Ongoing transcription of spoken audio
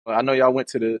I know y'all went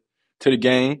to the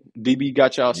game. DB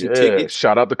got y'all some Yeah, tickets.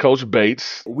 shout out to Coach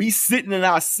Bates. We sitting in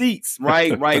our seats,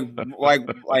 right,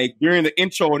 like during the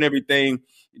intro and everything,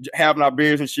 having our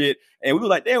beers and shit, and we were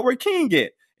like, "Damn, where King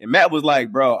at?" And Matt was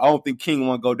like, "Bro, I don't think King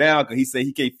want to go down because he said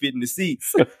he can't fit in the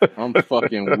seats." I'm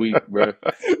fucking weak, bro.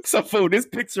 So for this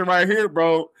picture right here,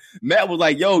 bro, Matt was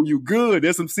like, "Yo, you good?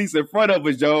 There's some seats in front of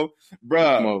us, Joe,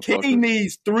 bro. King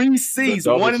needs 3 seats,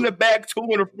 one in the back, 2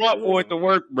 in the front for it to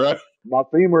work, bro." My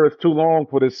femur is too long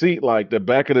for the seat. Like the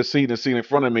back of the seat and the seat in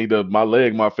front of me,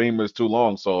 my femur is too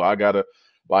long. So I gotta,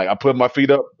 like, I put my feet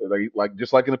up, like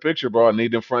just like in the picture, bro. I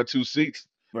need them front 2 seats.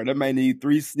 Bro, that may need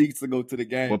 3 seats to go to the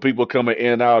game. When people coming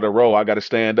in and out of the row, I got to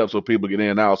stand up so people get in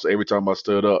and out. So every time I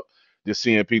stood up, just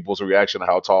seeing people's reaction to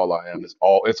how tall I am,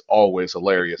 it's always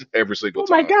hilarious every single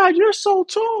time. Oh my God, you're so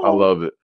tall. I love it.